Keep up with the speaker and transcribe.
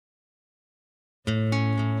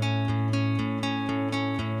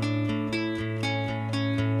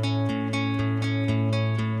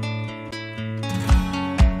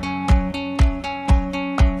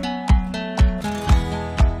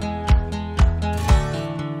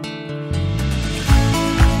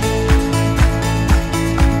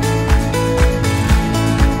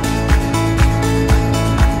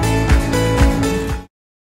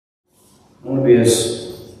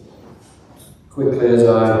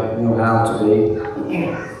know how to be.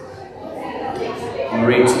 I'll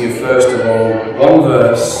read to you first of all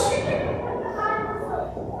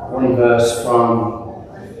one verse from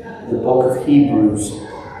the book of Hebrews,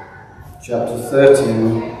 chapter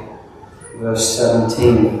 13, verse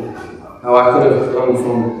 17. Now I could have gone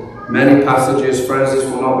from many passages, friends, this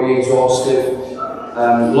will not be exhaustive.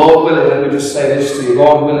 Lord willing, let me just say this to you,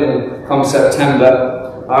 Lord willing, come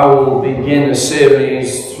September, I will begin a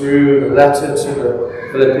series through the letter to the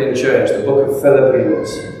Philippian church, the book of Philippians.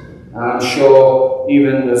 And I'm sure,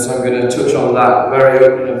 even as I'm going to touch on that very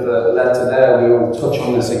opening of the letter there, we will touch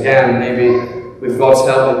on this again, maybe with God's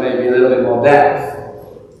help, it may be a little bit more depth.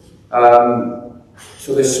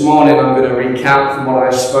 So this morning I'm going to recap from what I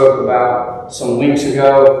spoke about some weeks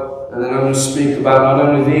ago, and then I'm going to speak about not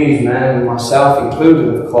only these men, myself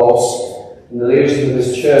included of course, in the leadership of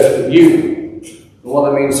this church, but you, and what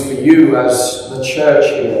that means for you as the church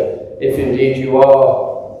here, if indeed you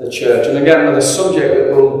are the church. And again, the subject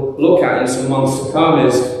that we'll look at in some months to come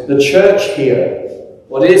is the church here.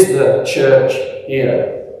 What is the church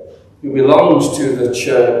here? Who belongs to the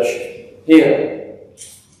church here?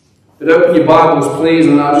 But open your Bibles, please,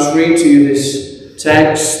 and I'll just read to you this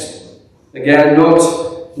text. Again,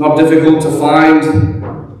 not difficult to find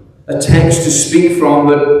a text to speak from,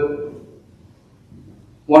 but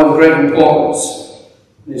one of great importance.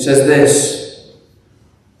 And it says this: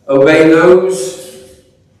 obey those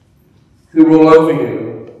who rule over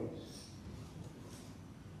you.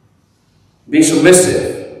 Be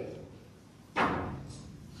submissive,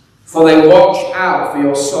 for they watch out for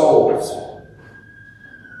your souls.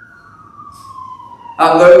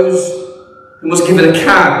 At those who must give an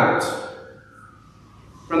account.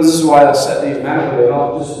 Friends, this is why I set these men here,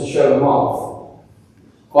 not just to show them off.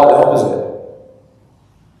 Quite the opposite.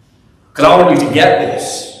 Because I want you to get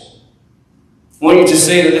this. I want you to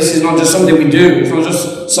see that this is not just something we do. It's not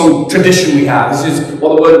just some tradition we have. This is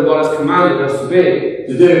what the Word of God has commanded us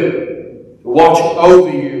to do. To watch over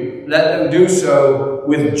you. Let them do so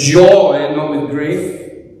with joy and not with grief.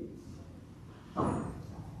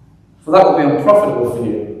 For that will be unprofitable for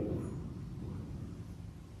you.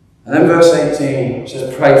 And then verse 18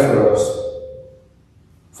 says, pray for us.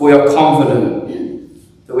 For we are confident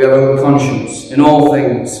that we have a good conscience in all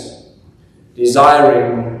things,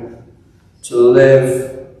 desiring to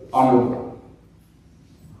live honourably.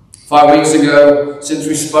 5 weeks ago, since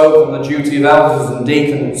we spoke on the duty of elders and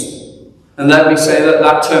deacons, and let me say that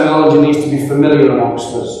that terminology needs to be familiar amongst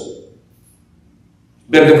us.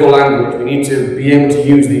 Biblical language, we need to be able to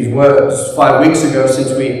use these words. 5 weeks ago,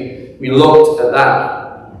 since we looked at that,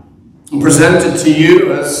 and presented to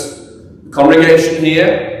you as the congregation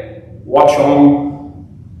here, Watchorn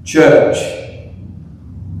Church,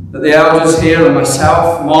 that the elders here and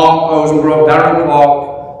myself, Mark Osenbrook, Darren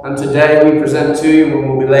Clarke, and today we present to you and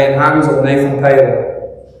we'll be laying hands on Nathan Paler.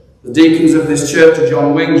 The deacons of this church are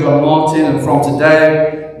John Wing, John Martin, and from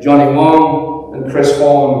today, Johnny Wong and Chris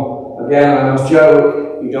Horn. Again, I must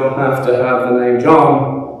joke, you don't have to have the name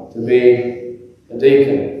John to be a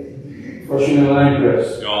deacon. What's your name,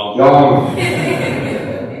 Chris? John.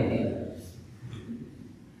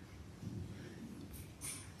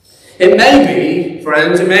 It may be,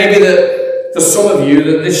 friends, it may be that for some of you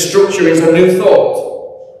that this structure is a new thought.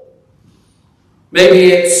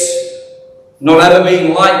 Maybe it's not ever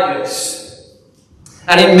been like this.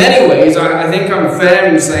 And in many ways, I think I'm fair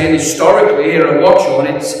in saying historically here at Watchorn,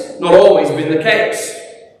 it's not always been the case.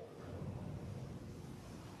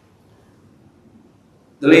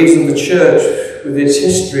 The leaders of the church, with its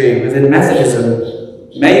history within Methodism,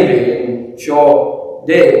 maybe, and sure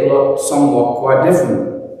did, look somewhat quite different.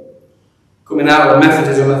 Coming out of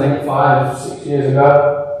Methodism, I think 5-6 years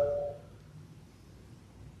ago,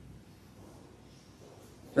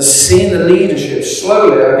 has seen the leadership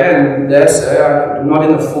slowly, again, dare say, I'm not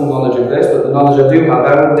in the full knowledge of this, but the knowledge I do have,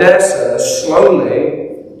 I would dare say,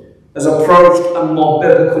 slowly has approached a more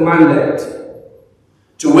biblical mandate,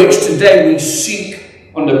 to which today we seek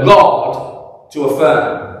under God to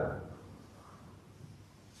affirm.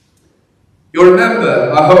 You'll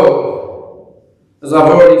remember, I hope, as I've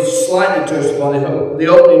already slightly touched upon the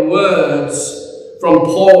opening words from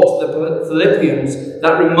Paul to the Philippians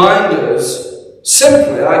that remind us,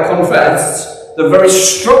 simply, I confess, the very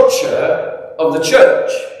structure of the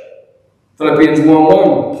church. Philippians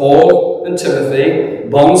 1:1, Paul and Timothy,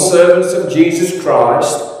 bondservants of Jesus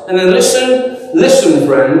Christ. And then listen,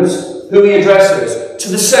 friends, who he addresses: to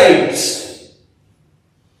the saints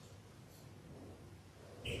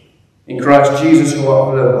in Christ Jesus who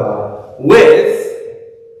are beloved, with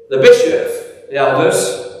the bishops, the elders,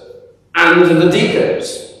 and the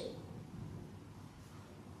deacons.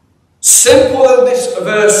 Simple as this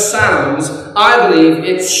verse sounds, I believe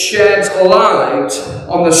it sheds light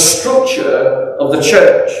on the structure of the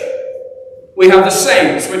church. We have the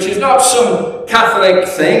saints, which is not some Catholic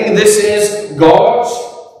thing. This is God's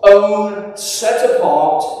own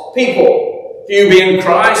set-apart people. If you be in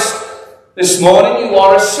Christ this morning, you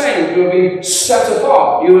are a saint. You have been set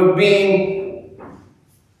apart. You have been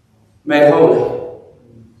made holy.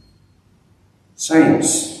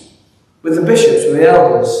 Saints. With the bishops, with the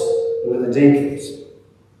elders, and with the deacons.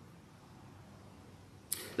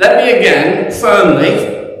 Let me again, firmly,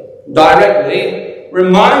 directly,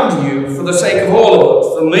 remind you, for the sake of all of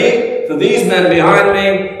us, for me, for these men behind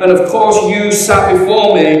me, and of course you sat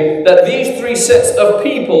before me, that these three sets of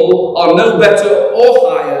people are no better or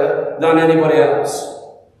higher than anybody else.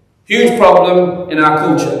 Huge problem in our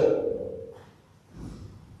culture.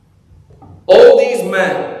 All these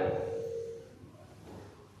men,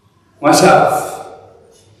 myself,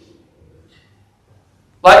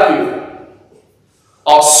 like you,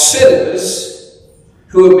 are sinners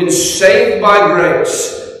who have been saved by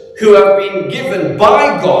grace, who have been given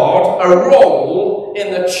by God a role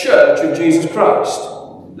in the church of Jesus Christ.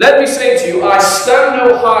 Let me say to you, I stand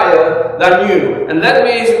no higher than you. And let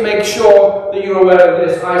me make sure that you're aware of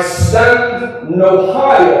this. I stand no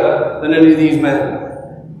higher than any of these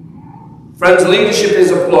men. Friends, leadership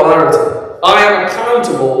is a plurality. I am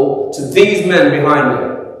accountable to these men behind me.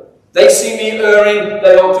 They see me erring,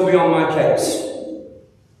 they ought to be on my case.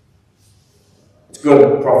 It's good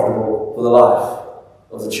and profitable for the life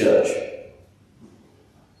of the church.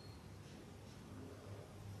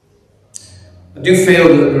 I do feel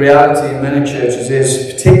that the reality in many churches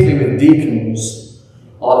is, particularly with deacons,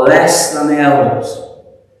 are less than the elders.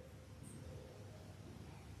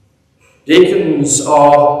 Deacons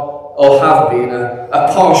are, or have been, a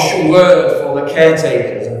posh word for the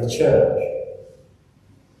caretakers of the church.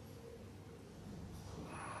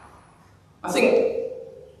 I think,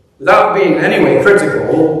 without being in any way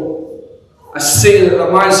critical, I see that the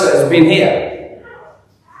mindset has been here.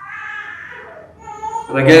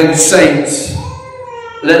 And again, saints,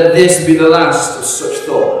 let this be the last of such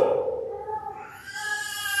thought.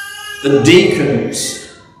 The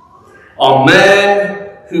deacons are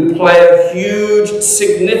men who play a huge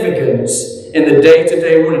significance in the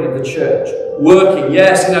day-to-day running of the church. Working,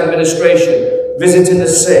 yes, in administration, visiting the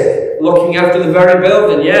sick, looking after the very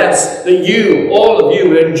building, yes, that you, all of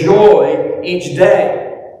you, enjoy each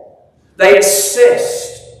day. They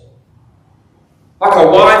assist. Like a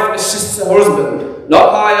wife assists a husband.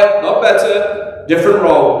 Not higher, not better, different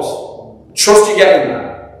roles. Trust you getting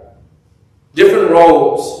that. Different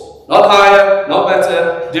roles. Not higher, not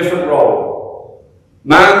better, different role.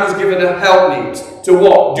 Man was given a helpmeet to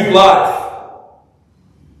what? Do life.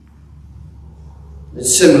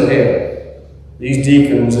 It's similar here. These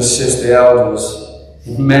deacons assist the elders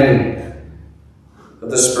in many of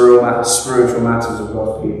the spiritual matters of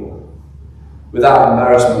God's people. Without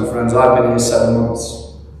embarrassment, friends, I've been here 7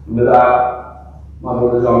 months. And without my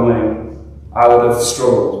brother John Wayne, I would have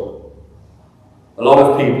struggled. A lot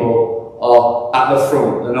of people are at the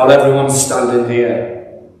front, and not everyone's standing here.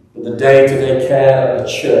 But the day-to-day care of the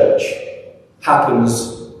church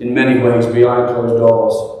happens in many ways behind closed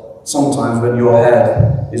doors. Sometimes when your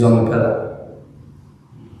head is on the pillow.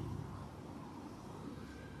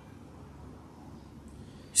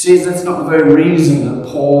 See, that's not the very reason that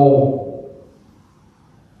Paul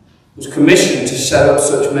was commissioned to set up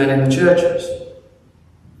such men in the churches.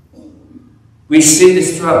 We see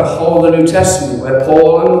this throughout the whole of the New Testament, where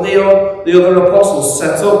Paul and the other apostles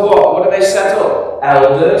set up what? What do they set up?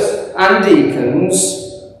 Elders and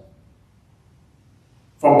deacons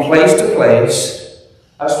from place to place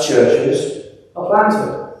as churches are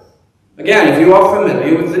planted. Again, if you are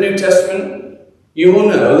familiar with the New Testament, you will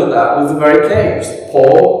know that that was the very case.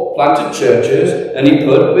 Paul planted churches and he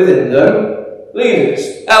put within them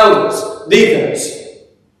leaders, elders, deacons.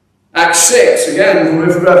 Acts 6, again,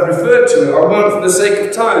 we've referred to it. I won't for the sake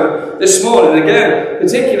of time this morning. Again,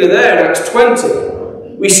 particularly there in Acts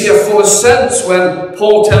 20, we see a fuller sense when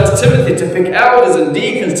Paul tells Timothy to pick elders and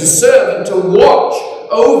deacons to serve and to watch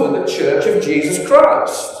over the church of Jesus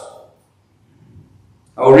Christ.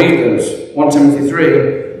 I'll read those. 1 Timothy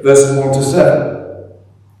 3, verses 1 to 7.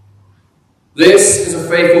 This is a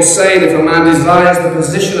faithful saying: if a man desires the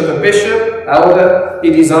position of a bishop, elder,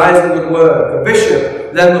 he desires a good work. A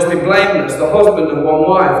bishop then must be blameless, the husband of one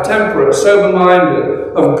wife, temperate,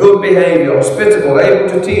 sober-minded, of good behaviour, hospitable, able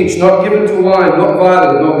to teach, not given to wine, not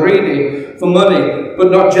violent, not greedy for money,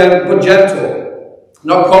 but gentle,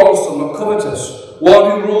 not quarrelsome, not covetous,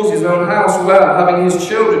 one who rules his own house well, having his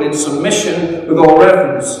children in submission with all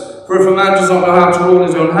reverence. For For if a man does not know how to rule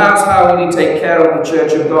his own house, how will he take care of the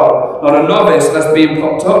church of God? Not a novice, lest being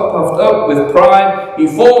puffed up with pride, he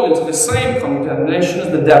fall into the same condemnation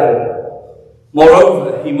as the devil.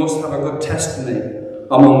 Moreover, he must have a good testimony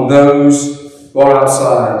among those who are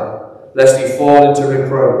outside, lest he fall into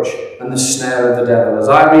reproach and the snare of the devil. As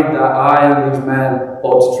I read that, I and these men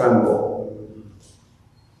ought to tremble.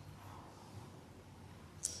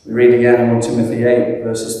 We read again in 1 Timothy 8,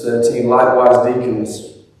 verses 13, likewise deacons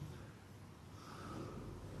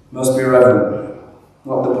must be reverent,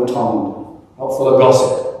 not double-tongued, not full of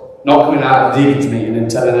gossip, not coming out of the deacons' meeting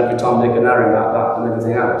and telling every Tom, Dick and Harry about that and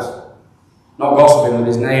everything else, not gossiping with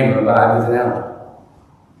his neighbour about everything else.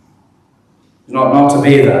 Not to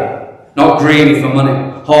be that, not greedy for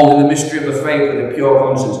money, holding the mystery of the faith with a pure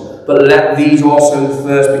conscience, but let these also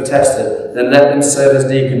first be tested, then let them serve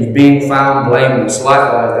as deacons, being found blameless.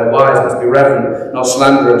 Likewise, their wives must be reverent, not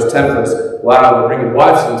slanderers, temperate. Wow, we're bringing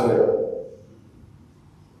wives into it.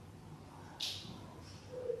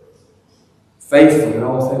 Faithful in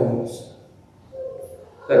all things.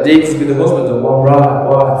 Let deacons be the husbands of one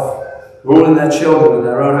wife, ruling their children and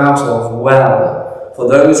their own households well. For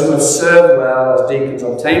those who have served well as deacons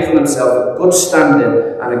obtain for themselves a good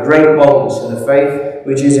standing and a great boldness in the faith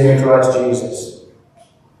which is in Christ Jesus.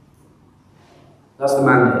 That's the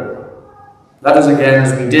mandate. Let us again,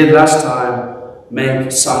 as we did last time, make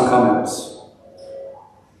some comments.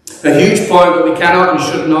 A huge point that we cannot and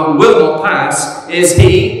should not and will not pass is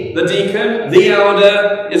he, the deacon, the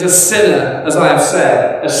elder, is a sinner, as I have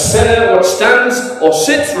said. A sinner, what stands or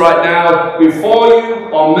sits right now before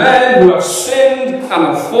you are men who have sinned and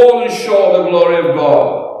have fallen short of the glory of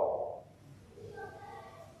God.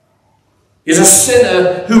 Is a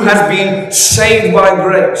sinner who has been saved by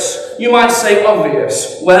grace. You might say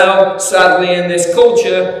obvious. Well, sadly in this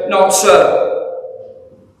culture, not so.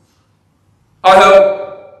 I hope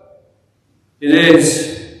it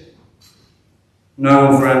is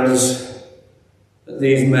known, friends, that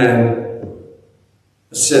these men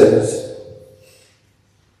are sinners.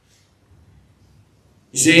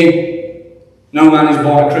 You see, no man is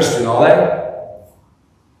born a Christian, are they?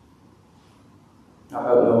 I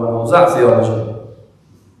hope no one holds that theology.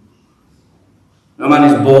 No man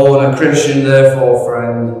is born a Christian, therefore,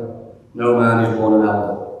 friend, no man is born an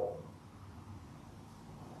elder.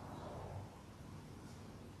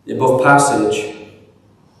 The above passage,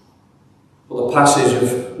 or the passage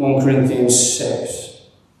of 1 Corinthians 6,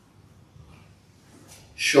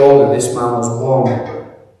 surely this man was one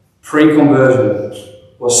pre-conversion,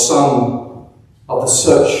 was some of the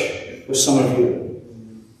such with some of you.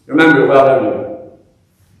 Remember it well, don't you?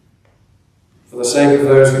 For the sake of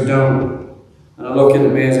those who don't, and are looking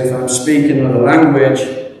at me as if I'm speaking another language,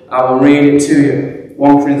 I will read it to you.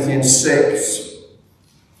 1 Corinthians 6.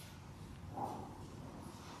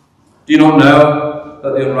 Do you not know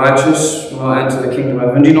that the unrighteous will not enter the kingdom of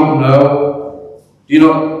heaven? Do you not know?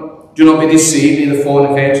 Do not be deceived, neither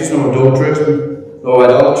fornicators, nor adulterers, nor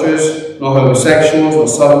idolaters, nor homosexuals, nor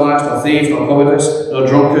sodomites, nor thieves, nor covetous, nor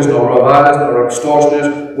drunkards, nor revilers, nor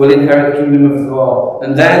extortioners will inherit the kingdom of God.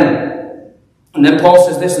 And then Paul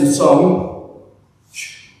says this, and some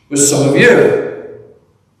was some of you.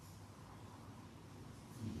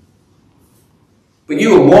 But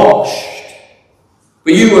you were washed.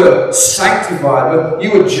 But you were sanctified, but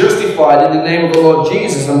you were justified in the name of the Lord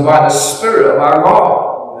Jesus and by the Spirit of our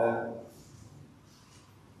God. Amen.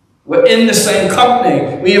 We're in the same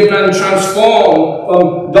company. We have been transformed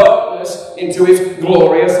from darkness into His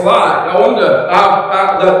glorious light. I wonder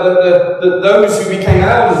how those who became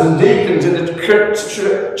elders and deacons in the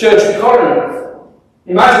church of Corinth,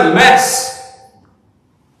 imagine the mess.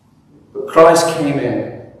 But Christ came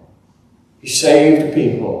in. He saved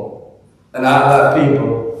people. And out of that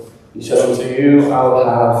people, He said, unto you I will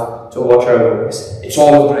have to watch over this. It's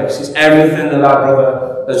all of grace. It's everything that our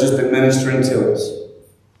brother has just been ministering to us.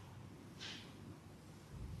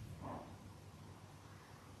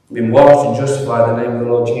 We've been washed and justified in the name of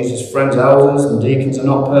the Lord Jesus. Friends, elders and deacons are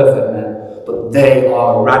not perfect men, but they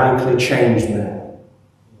are radically changed men.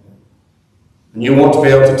 And you want to be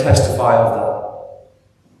able to testify of that.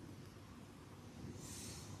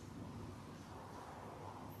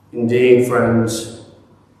 Indeed, friends,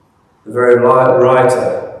 the very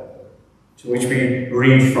writer to which we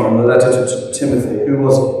read from, the letter to Timothy, who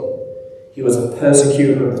was he? He was a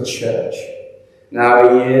persecutor of the church.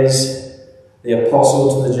 Now he is the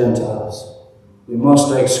apostle to the Gentiles. We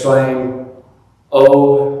must exclaim,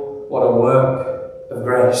 oh, what a work of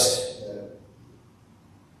grace.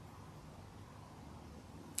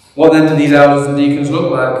 What then do these elders and deacons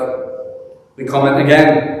look like? We comment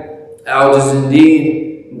again, elders indeed,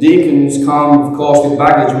 Deacons come, of course, with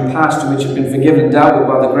baggage and past which have been forgiven and dealt with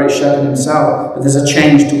by the great shepherd himself. But there's a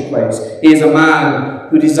change took place. He is a man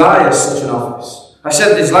who desires such an office. I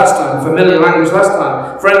said this last time, familiar language last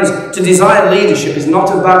time. Friends, to desire leadership is not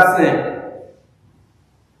a bad thing.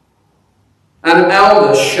 An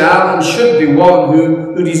elder shall and should be one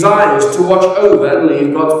who desires to watch over and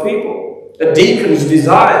lead God's people. A deacon's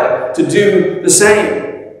desire to do the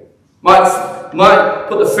same might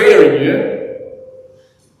put the fear in you.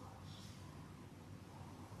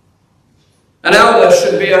 An elder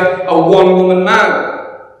should be a one-woman man.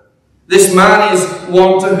 This man is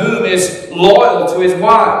one to whom is loyal to his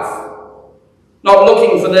wife, not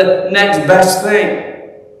looking for the next best thing,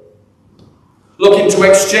 looking to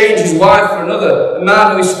exchange his wife for another, a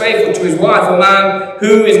man who is faithful to his wife, a man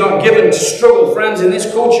who is not given to struggle, friends, in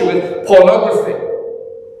this culture with pornography,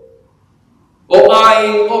 or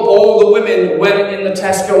eyeing up all the women when in the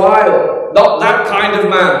Tesco aisle. Not that kind of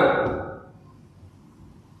man.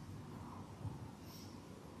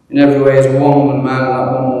 In every way, is a one-woman man, and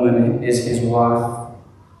that one woman is his wife.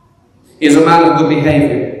 He is a man of good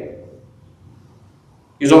behaviour.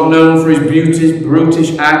 He is not known for his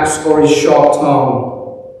brutish acts or his sharp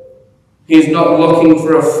tongue. He is not looking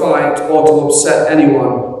for a fight or to upset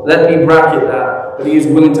anyone. Let me bracket that, but he is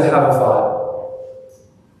willing to have a fight.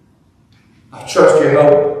 I trust you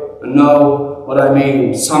hope and know what I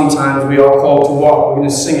mean. Sometimes we are called to what? We're going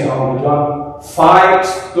to sing it, aren't we, John? Fight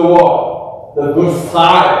the what? The good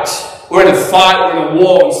fight. We're in a fight, we're in a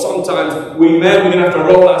war, and sometimes we're going to have to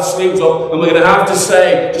roll our sleeves up, and we're going to have to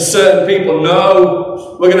say to certain people,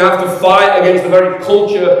 no. We're going to have to fight against the very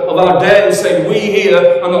culture of our day and say, we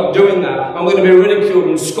here are not doing that. And we're going to be ridiculed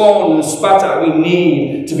and scorned and spat at. We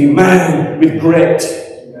need to be men with grit.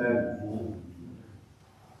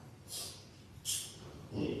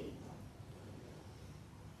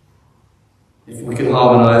 If we can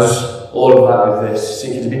harmonise all of that with this,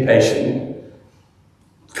 seeking to be patient,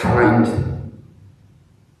 kind.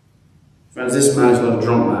 Friends, this man is not a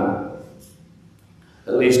drunk man.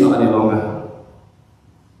 At least not any longer.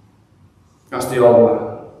 That's the old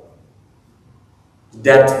man. He's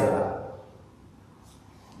dead to that.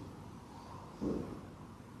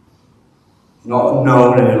 He's not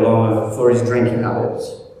known any longer for his drinking habits.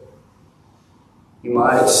 He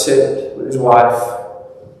might sit with his wife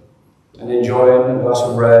and enjoying a glass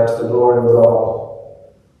of red to the glory of God.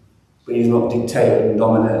 But he's not dictated and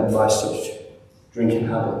dominated by such drinking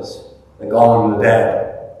habits. They're gone and they're dead.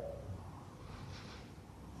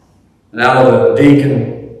 An elder, a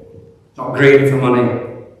deacon, not greedy for money.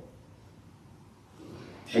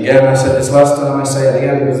 Again, I said this last time, I say it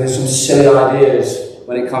again because there's some silly ideas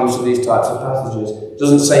when it comes to these types of passages. It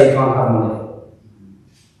doesn't say you can't have money.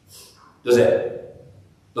 Does it?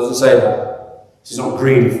 It doesn't say that. He's not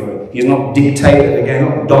greedy for it. He's not dictated, again,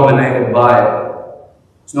 not dominated by it.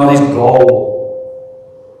 It's not his goal.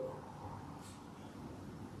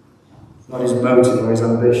 It's not his motive or his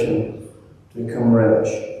ambition to become rich.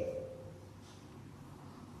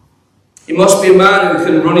 He must be a man who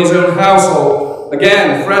can run his own household.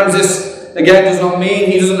 Again, friends, this again does not mean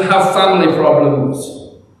he doesn't have family problems.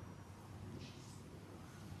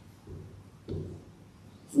 It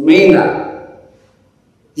doesn't mean that.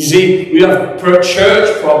 You see, we have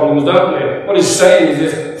church problems, don't we? What he's saying is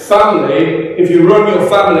this. Family, if you run your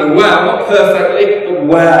family well, not perfectly, but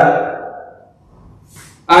well,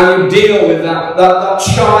 and you deal with that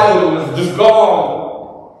child who has just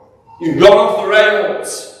gone, you've gone off the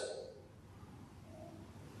rails,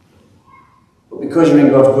 but because you're in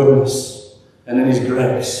God's goodness and in His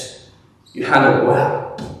grace, you handle it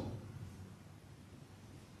well.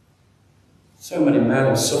 So many men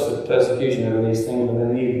have suffered persecution over these things, and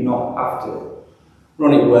they need not have to.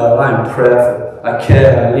 Run it well. I am prayerful. I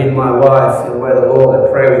care. I lead my wife in the way of the Lord.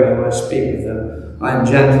 I pray with them. I speak with them. I am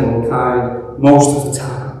gentle and kind most of the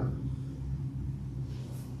time.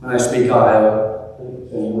 When I speak out,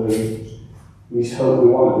 we hope we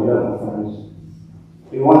want to be, don't we, friends?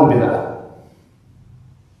 We want to be that.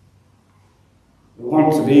 We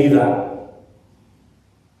want to be that.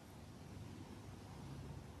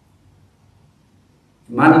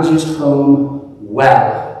 Manage his home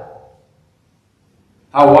well.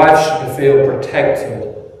 Our wives should feel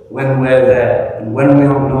protected when we're there, and when we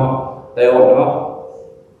are not, they ought not.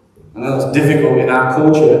 I know it's difficult in our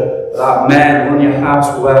culture, but our men, run your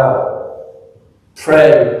house well.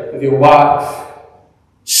 Pray with your wife.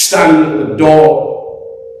 Stand at the door.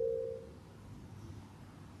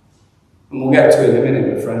 And we'll get to it in a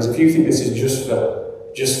minute, my friends. If you think this is just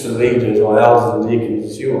for leaders or elders and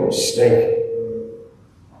deacons, you're mistaken.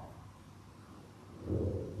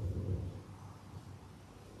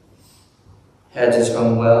 head is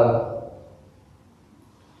unwell.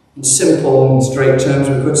 In simple and straight terms,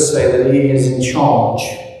 we could say that he is in charge.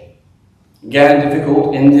 Again,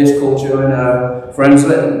 difficult in this culture, I know. Friends,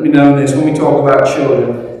 let me know this. When we talk about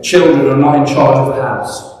children, children are not in charge of the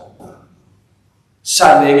house.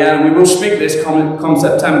 Sadly, again, we will speak this come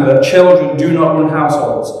September, children do not run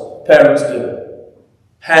households. Parents do.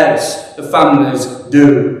 Heads, the families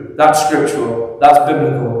do. That's scriptural. That's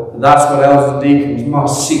biblical. That's what elders and deacons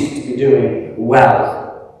must seek to be doing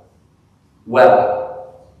well. Well.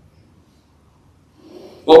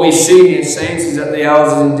 What we see here, saints, is that the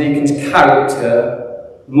elders and deacons'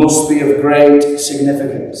 character must be of great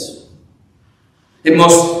significance. It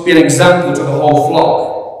must be an example to the whole flock.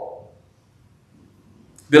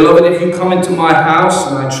 Beloved, if you come into my house,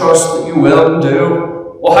 and I trust that you will and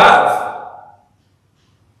do, or have,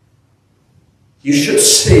 you should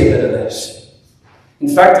see a bit of this. In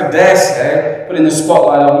fact, I dare say, putting the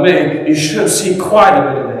spotlight on me, you should see quite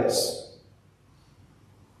a bit of this.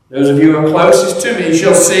 Those of you who are closest to me, you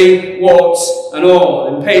shall see warts and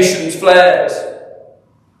all, impatience flares.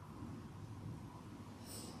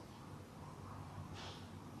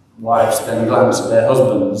 Wives then glance at their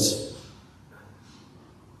husbands.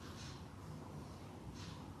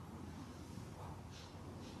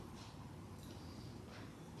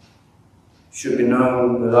 It should be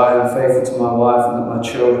known that I am faithful to my wife and that my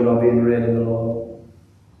children are being reared in the Lord.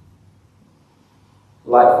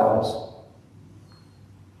 Likewise,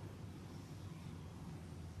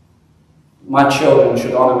 my children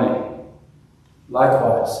should honour me.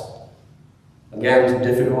 Likewise, again,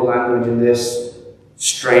 difficult language in this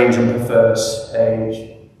strange and perverse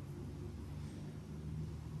age.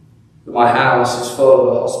 But my house is full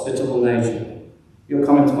of a hospitable nature. You're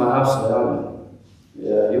coming to my house today, aren't you?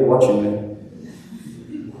 Yeah, you're watching me.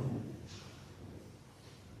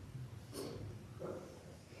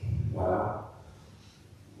 Wow.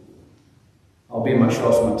 I'll be in my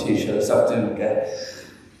shorts and my t-shirt this afternoon, okay?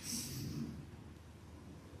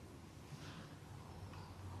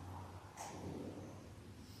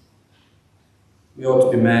 We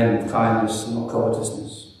ought to be men with kindness and not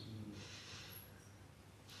covetousness.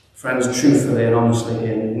 Friends, truthfully and honestly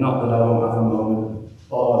hear me, not that I won't have a moment.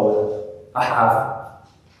 Oh, I will. I have.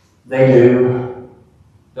 They do.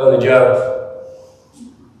 Don't they, Joe?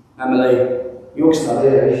 Emily, York's not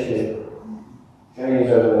here, is she?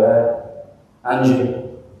 Jenny's over there. Angie.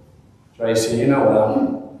 Tracy, you know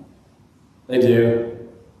well. They do.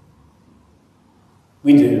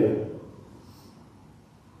 We do.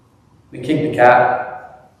 We kick the cat.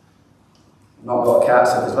 I've not got a cat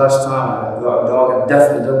since last time I got a dog. I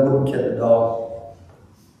definitely wouldn't kick the dog.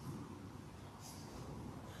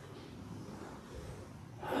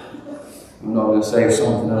 I'm not going to say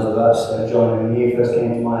something else about that. John, when you first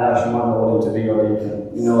came to my house, you might not want him to be your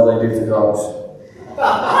deacon. You know what they do to dogs.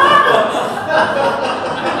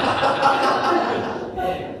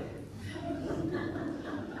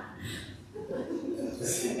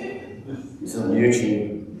 It's on YouTube.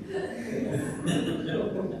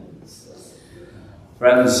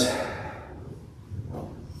 Friends,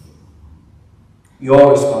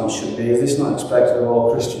 your response should be, is this not expected of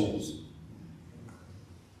all Christians?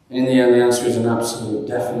 In the end, the answer is an absolute,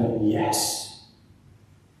 definite yes.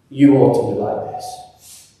 You ought to be like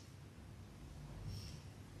this.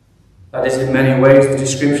 That is in many ways the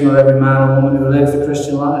description of every man or woman who lives the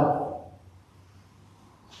Christian life.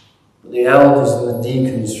 But the elders and the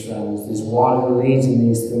deacons, friends, is one who leads in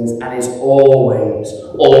these things and is always,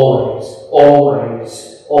 always,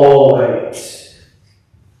 always, always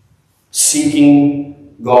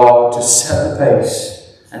seeking God to set the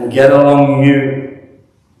pace and get along you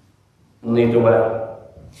and lead the way.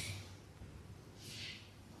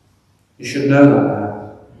 You should know that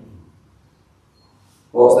now.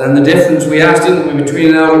 What's then the difference, we asked, didn't we, between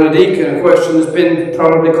an elder and a deacon? A question that's been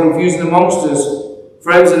probably confusing amongst us.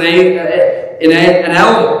 Friends, an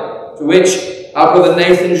elder, to which our brother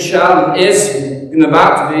Nathan's child is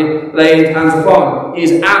about to be laid hands upon. He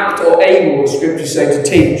is apt or able, the scriptures say, to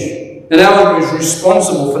teach. An elder is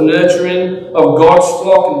responsible for nurturing of God's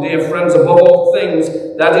flock, and dear friends, above all things,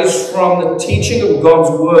 that is from the teaching of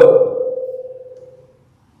God's word.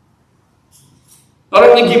 Not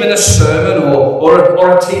only giving a sermon or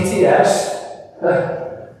a TTS,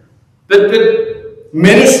 but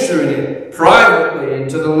ministering it privately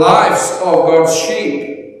into the lives of God's sheep,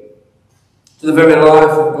 to the very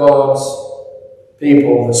life of God's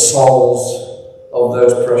people, the souls of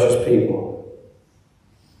those precious people.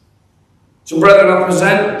 So, brethren, I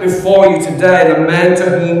present before you today the men to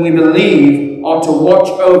whom we believe are to watch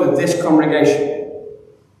over this congregation.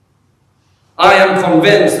 I am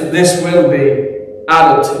convinced that this will be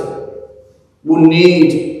added to. will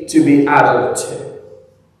need to be added to.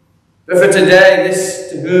 But for today, this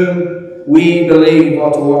to whom we believe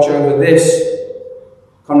are to watch over this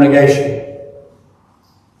congregation,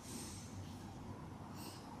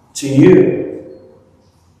 to you,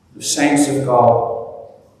 the saints of God,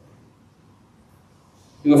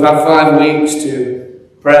 you have had 5 weeks to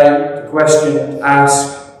pray, to question, to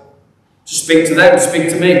ask, to speak to them, speak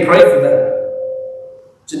to me, pray for them.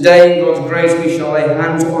 Today, in God's grace, we shall lay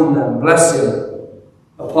hands on them, blessing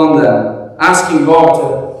upon them, asking God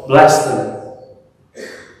to bless them,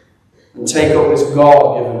 and take up this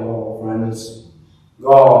God-given role, friends.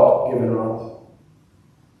 God-given role.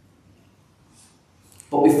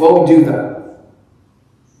 But before we do that,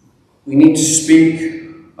 we need to speak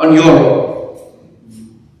on your role.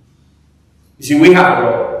 You see, we have a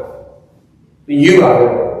role, but you have a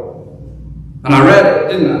role. And I read it,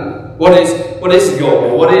 didn't I? What is your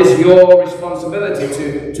role? What is your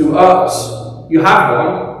responsibility to us? You have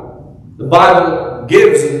one. The Bible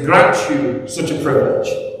gives and grants you such a privilege.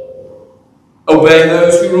 Obey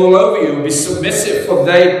those who rule over you. Be submissive, for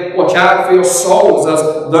they watch out for your souls as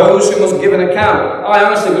those who must give an account. I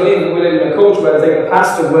honestly believe that we live in a culture where I think the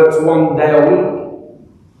pastor works 1 day a week.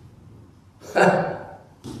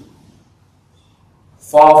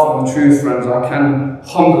 Far from the truth, friends, I can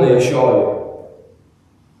humbly assure you.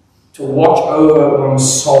 To watch over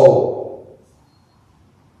one's soul.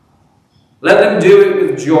 Let them do it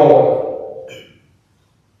with joy.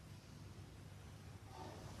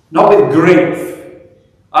 Not with grief.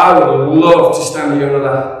 I would love to stand here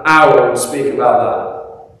another hour and speak about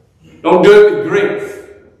that. Don't do it with grief.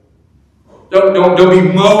 Don't be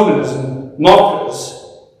moaners and mockers.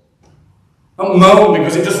 Don't moan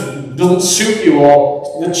because it just doesn't suit you,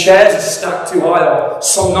 or the chairs are stacked too high, or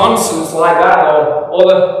some nonsense like that, or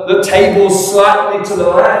the table's slightly to the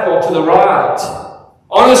left or to the right.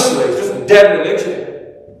 Honestly, it's just dead religion.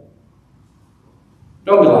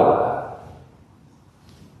 Don't be like that.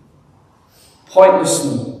 Pointless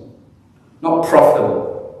and not profitable.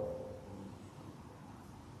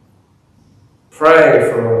 Pray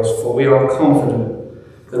for us, for we are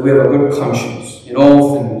confident that we have a good conscience in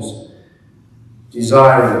all things,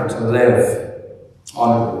 desiring to live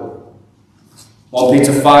honourably. 1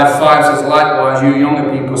 Peter 5:5 says, likewise, you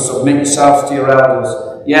younger people, submit yourselves to your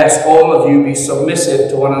elders. Yes, all of you be submissive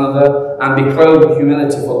to one another and be clothed with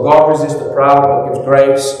humility, for God resists the proud but gives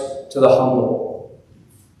grace to the humble.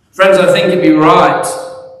 Friends, I think it'd be right,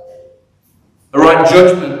 a right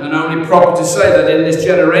judgment, and only proper to say that in this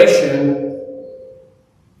generation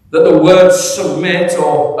that the word submit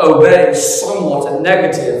or obey is somewhat a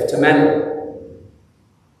negative to many.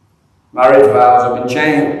 Marriage vows have been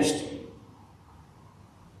changed.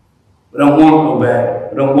 We don't want obey.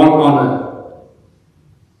 We don't want honour.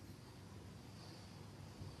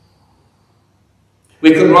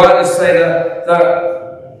 We could rightly say that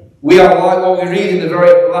we are like what we read in the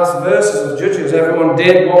very last verses of Judges. Everyone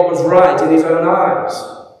did what was right in his own eyes.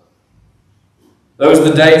 Those are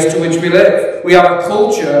the days to which we live. We have a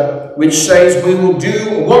culture which says we will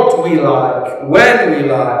do what we like, when we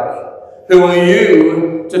like. Who are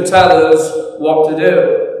you to tell us what to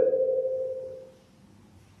do?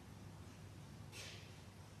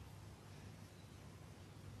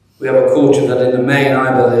 We have a culture that in the main,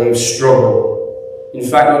 I believe, struggle. In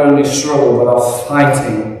fact, not only struggle, but are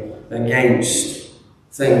fighting against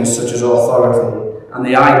things such as authority. And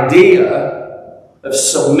the idea of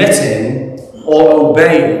submitting or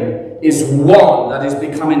obeying is one that is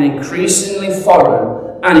becoming increasingly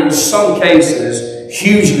foreign and in some cases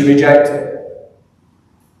hugely rejected.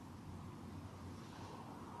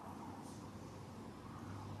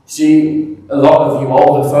 See, a lot of you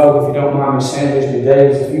older folk, if you don't mind me saying this these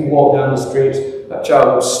days, if you walk down the street, that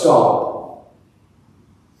child will stop.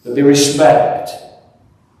 There'll be respect.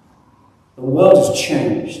 The world has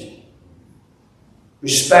changed.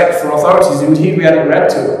 Respect for authorities, indeed we had it read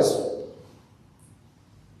to us.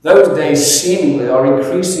 Those days seemingly are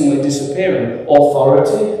increasingly disappearing.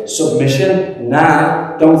 Authority, submission,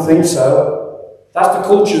 nah, don't think so. That's the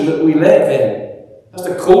culture that we live in. That's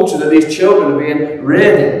the culture that these children are being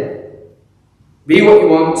reared in. Be what you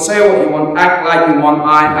want, say what you want, act like you want.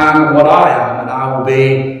 I am what I am, and I will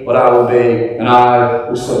be what I will be, and I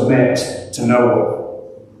will submit to no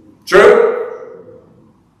one. True?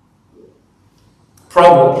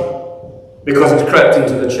 Problem, because it's crept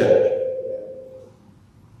into the church.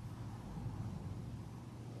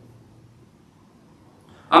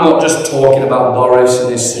 I'm not just talking about Boris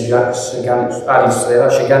and his shenanigans,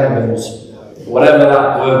 whatever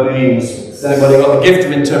that word means. Has anybody got the gift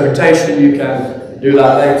of interpretation? You can do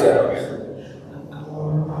that later.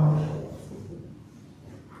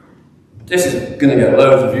 This is going to get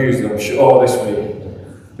loads of views, I'm sure, this week.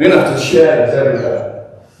 We're going to have to share this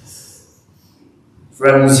everywhere.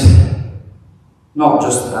 Friends, not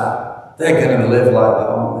just that, they're going to live like that,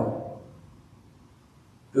 aren't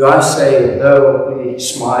they? But I say, though we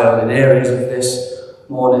smile in areas of this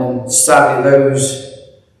morning, sadly those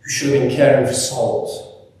who should have been caring for souls.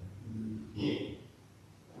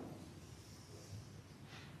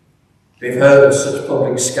 We've heard of such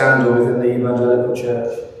public scandal within the evangelical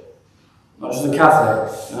church. Not just the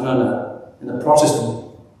Catholic, no. In the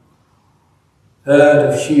Protestant. Heard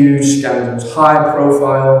of huge scandals, high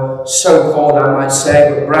profile, so-called I might say,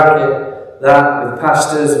 but bracket that with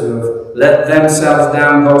pastors who have let themselves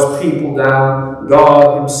down, God's people down,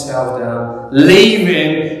 God himself down,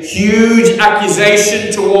 leaving huge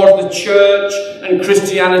accusation towards the church and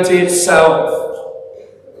Christianity itself.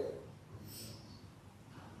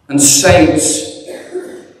 And saints,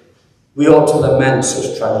 we ought to lament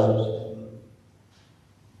such tragedies.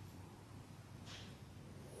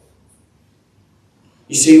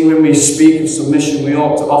 You see, when we speak of submission, we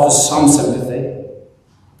ought to offer some sympathy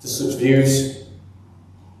to such views.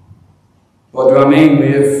 What do I mean?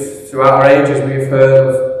 Throughout our ages, we've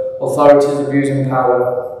heard of authorities abusing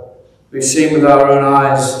power. We've seen with our own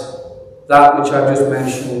eyes that which I've just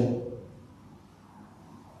mentioned.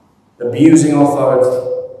 Abusing authority.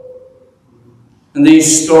 And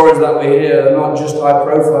these stories that we hear are not just high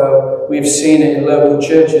profile. We've seen it in local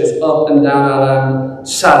churches up and down our land.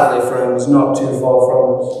 Sadly, friends, not too far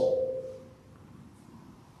from us.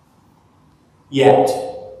 Yet,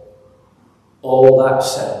 all that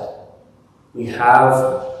said, we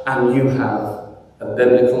have and you have a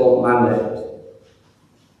biblical mandate.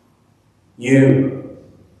 You,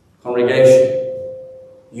 congregation,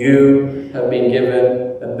 you have been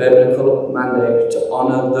given a biblical mandate to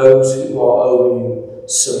honour those who are over you,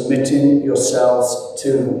 submitting yourselves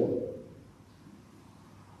to them.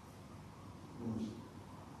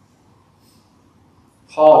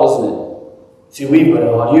 Hard, isn't it? See, we've got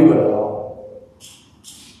it hard, you've got it hard.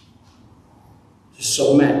 To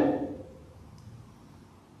submit.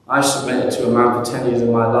 I submitted to a man for 10 years of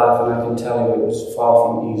my life, and I can tell you it was far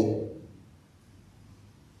from easy.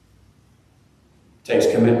 It takes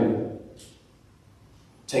commitment.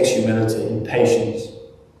 It takes humility and patience.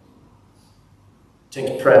 It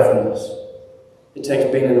takes prayerfulness. It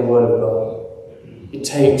takes being in the Word of God. It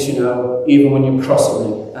takes, even when you cross at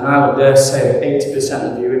me, and I would dare say that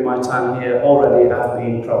 80% of you in my time here already have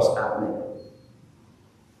been cross at me.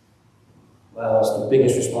 Well, that's the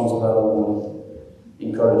biggest response I've ever wanted.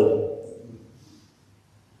 Encourage you.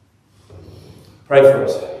 Pray for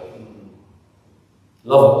us.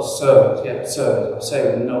 Love us. Serve us. Yeah, serve us. I say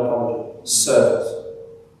it with no apology. Serve us.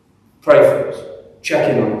 Pray for us. Check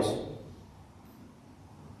in on us.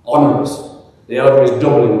 Honour us. The elder is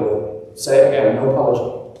doubling with it. Say it again, no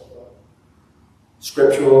apology.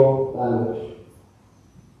 Scriptural language.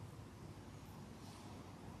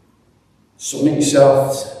 Submit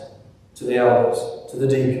yourselves to the elders, to the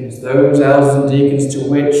deacons, those elders and deacons to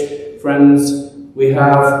which, friends, we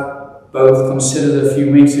have both considered a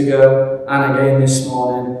few weeks ago and again this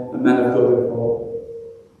morning, a men of good report.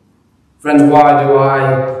 Friends, why do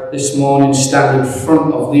I this morning stand in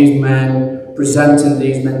front of these men, presenting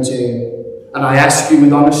these men to you? And I ask you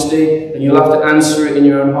with honesty, and you'll have to answer it in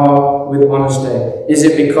your own heart with honesty. Is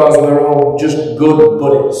it because we're all just good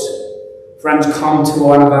buddies? Friends, come to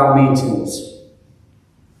one of our meetings.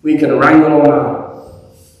 We can wrangle all night.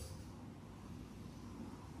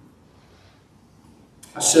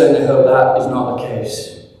 I certainly hope that is not the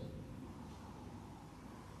case.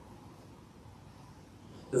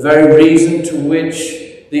 The very reason to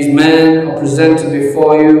which these men are presented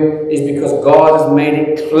before you is because God has made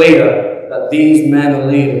it clear that these men are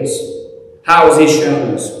leaders. How has he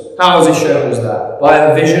shown us? How has he shown us that? By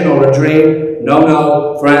a vision or a dream?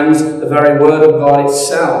 No, friends, the very word of God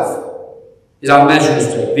itself is our measuring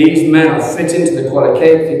stick. These men are fit into the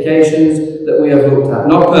qualifications that we have looked at.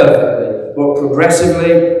 Not perfectly, but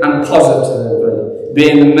progressively and positively.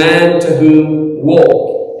 Being the men to whom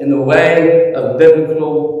walk in the way of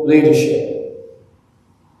biblical leadership.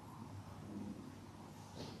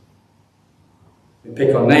 We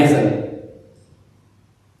pick on Nathan.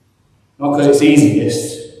 Not because it's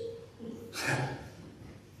easiest.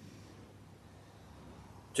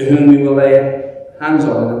 To whom we will lay hands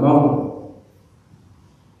on in a moment.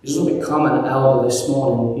 This will become an elder this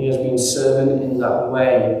morning. He has been serving in that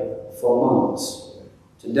way for months.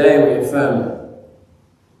 Today we affirm it.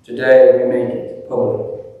 Today we make it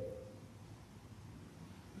public.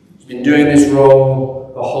 He's been doing this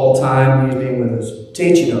role the whole time he's been with us,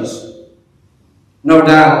 teaching us. No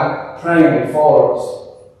doubt, praying for us.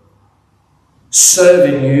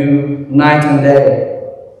 serving you night and day.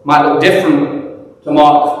 Might look different to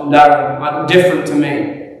Mark and Darren, might look different to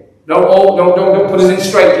me. Don't put us in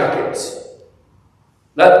straitjackets.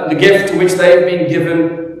 Let the gift to which they have been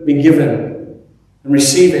given be given, and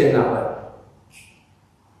receive it in that way.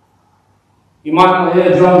 You might not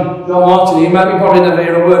hear John Martin, you might be probably never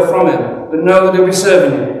hear a word from him, but know that he'll be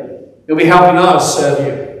serving you. He'll be helping us serve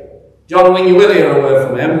you. John, when you will hear a word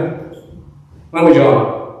from him, when we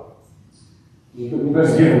John? You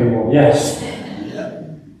best give me one. Yes.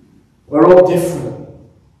 We're all different.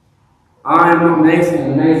 I'm not Nathan,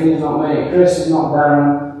 and Nathan's not me. Chris is not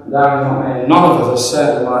Darren, Darren's not me. None of us are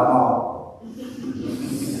certainly like Mark.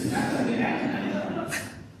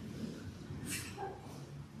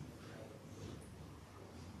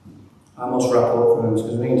 I must wrap up, friends,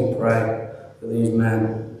 because we need to pray for these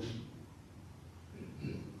men.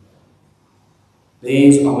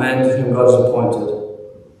 These are men to whom God has appointed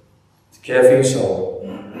to care for your soul,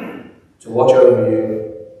 to watch over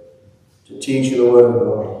you, to teach you the word of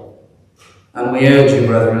God. And we urge you,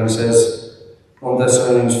 brethren, says 1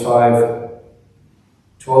 Thessalonians 5,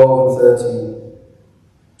 12 and 13,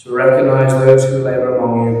 to recognize those who labour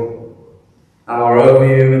among you and are over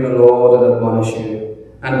you in the Lord and admonish you,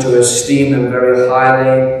 and to esteem them very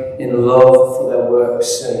highly in love for their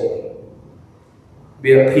work's sake.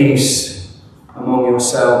 Be at peace among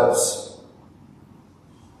yourselves.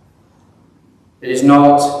 It is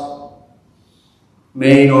not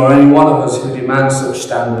me nor any one of us who demands such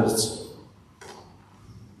standards.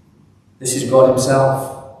 This is God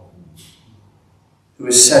himself who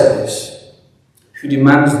has said this, who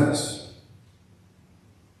demands this.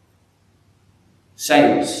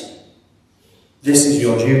 Saints, this is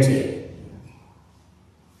your duty.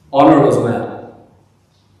 Honour as men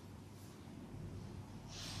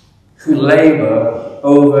who labour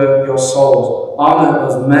over your souls. Honour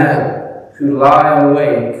as men who lie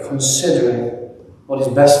awake considering what is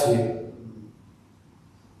best for you.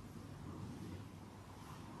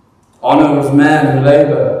 Honour as men who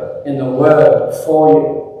labour in the word for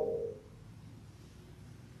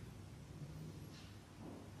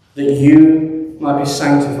you, that you might be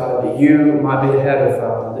sanctified, that you might be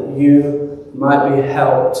edified, that you might be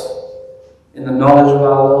helped in the knowledge of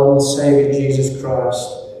our Lord and Saviour Jesus Christ.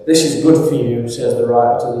 This is good for you, says the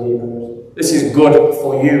writer to the Hebrews. This is good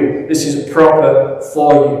for you. This is proper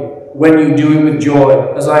for you. When you do it with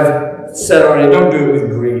joy, as I've said already, don't do it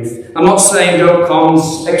with grief. I'm not saying don't come,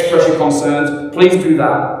 express your concerns. Please do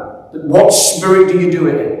that. But what spirit do you do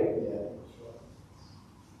it in?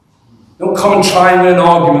 Don't come and try and win an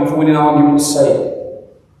argument for winning an argument's sake.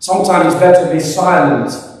 Sometimes it's better to be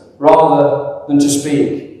silent rather than to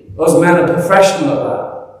speak. Those men are professional at that.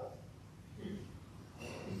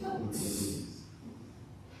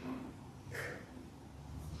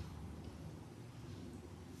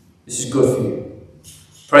 This is good for you.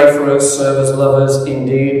 Pray for us, serve as lovers.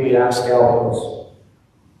 Indeed, we ask, help us.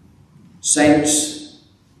 Saints,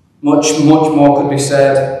 much more could be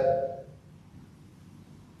said.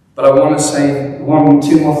 But I want to say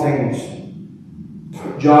two more things.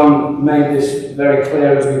 John made this very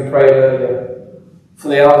clear as we prayed earlier, for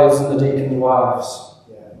the elders and the deacons' wives.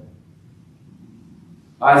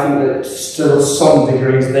 I think that to some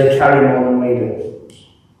degrees they carry more than we do.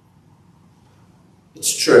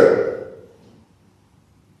 It's true.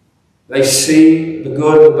 They see the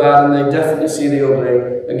good, the bad, and they definitely see the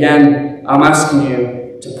ugly. Again, I'm asking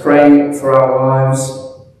you to pray for our wives.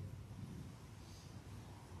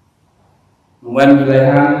 And when we lay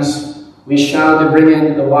hands, we shall be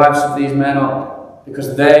bringing the wives of these men up,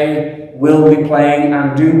 because they will be playing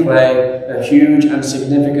and do play a huge and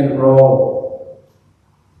significant role.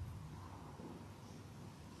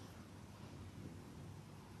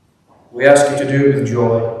 We ask you to do it with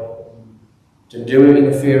joy, to do it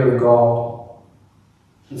in the fear of God.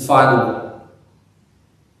 And finally,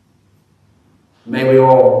 may we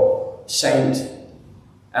all, saint,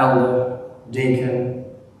 elder, deacon,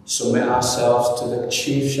 submit ourselves to the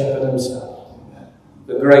chief shepherd himself,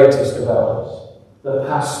 the greatest of elders, the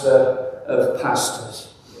pastor of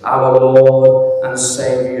pastors, our Lord and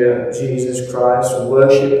Saviour Jesus Christ.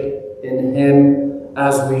 Worship in him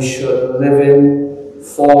as we should, live in,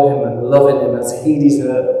 for him, and loving him as he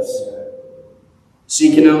deserves,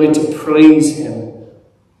 seeking only to please him,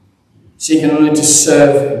 seeking only to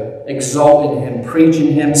serve him, exalting him,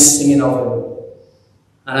 preaching him, singing of him.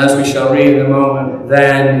 And as we shall read in a moment,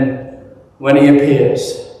 then when he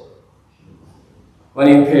appears for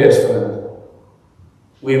him,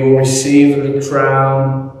 we will receive the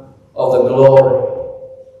crown of the glory.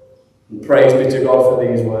 And praise be to God for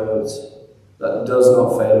these words that does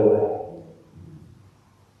not fade away.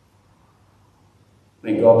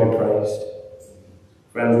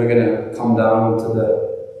 we're going to come down to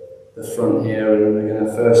the front here, and we're going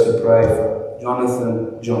to first pray for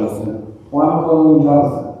Jonathan. Why am I calling him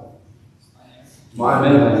Jonathan? My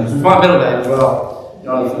middle name. It's my middle name as well,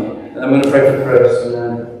 Jonathan. And then I'm going to pray for Chris, and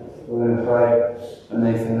then we're going to pray for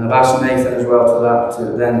Nathan. I've asked Nathan as well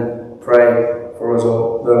to then pray for us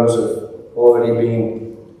all, those who have already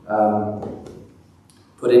been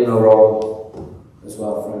put in the role as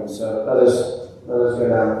well, friends. So let us go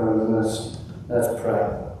down, friends, and let's pray.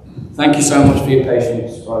 Thank you so much for your patience.